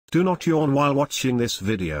Do not yawn while watching this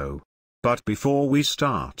video. But before we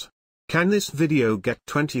start, can this video get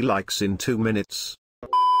 20 likes in 2 minutes?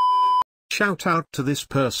 Shout out to this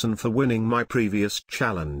person for winning my previous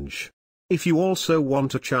challenge. If you also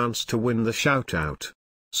want a chance to win the shoutout,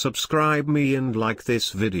 subscribe me and like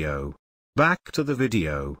this video. Back to the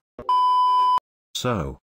video.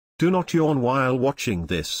 So, do not yawn while watching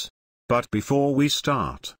this. But before we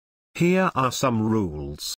start, here are some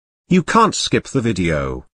rules. You can't skip the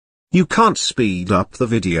video. You can't speed up the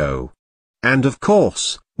video. And of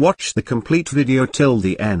course, watch the complete video till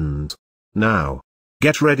the end. Now,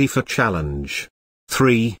 get ready for challenge.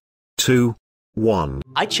 3, 2, 1.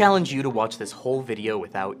 I challenge you to watch this whole video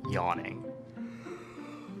without yawning.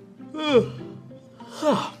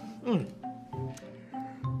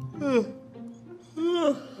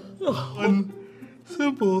 One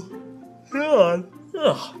simple yawn.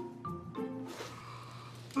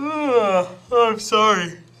 I'm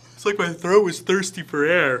sorry. It's like my throat was thirsty for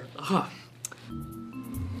air.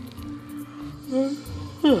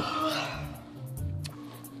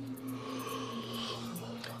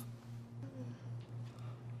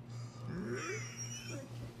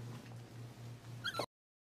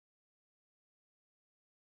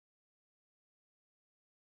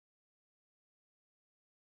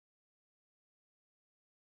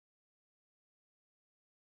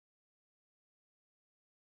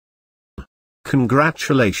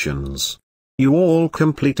 Congratulations. You all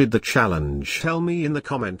completed the challenge. Tell me in the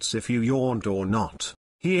comments if you yawned or not.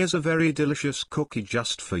 Here's a very delicious cookie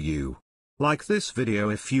just for you. Like this video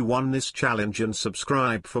if you won this challenge and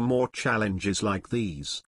subscribe for more challenges like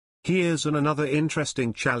these. Here's another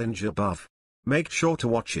interesting challenge above. Make sure to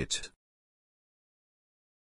watch it.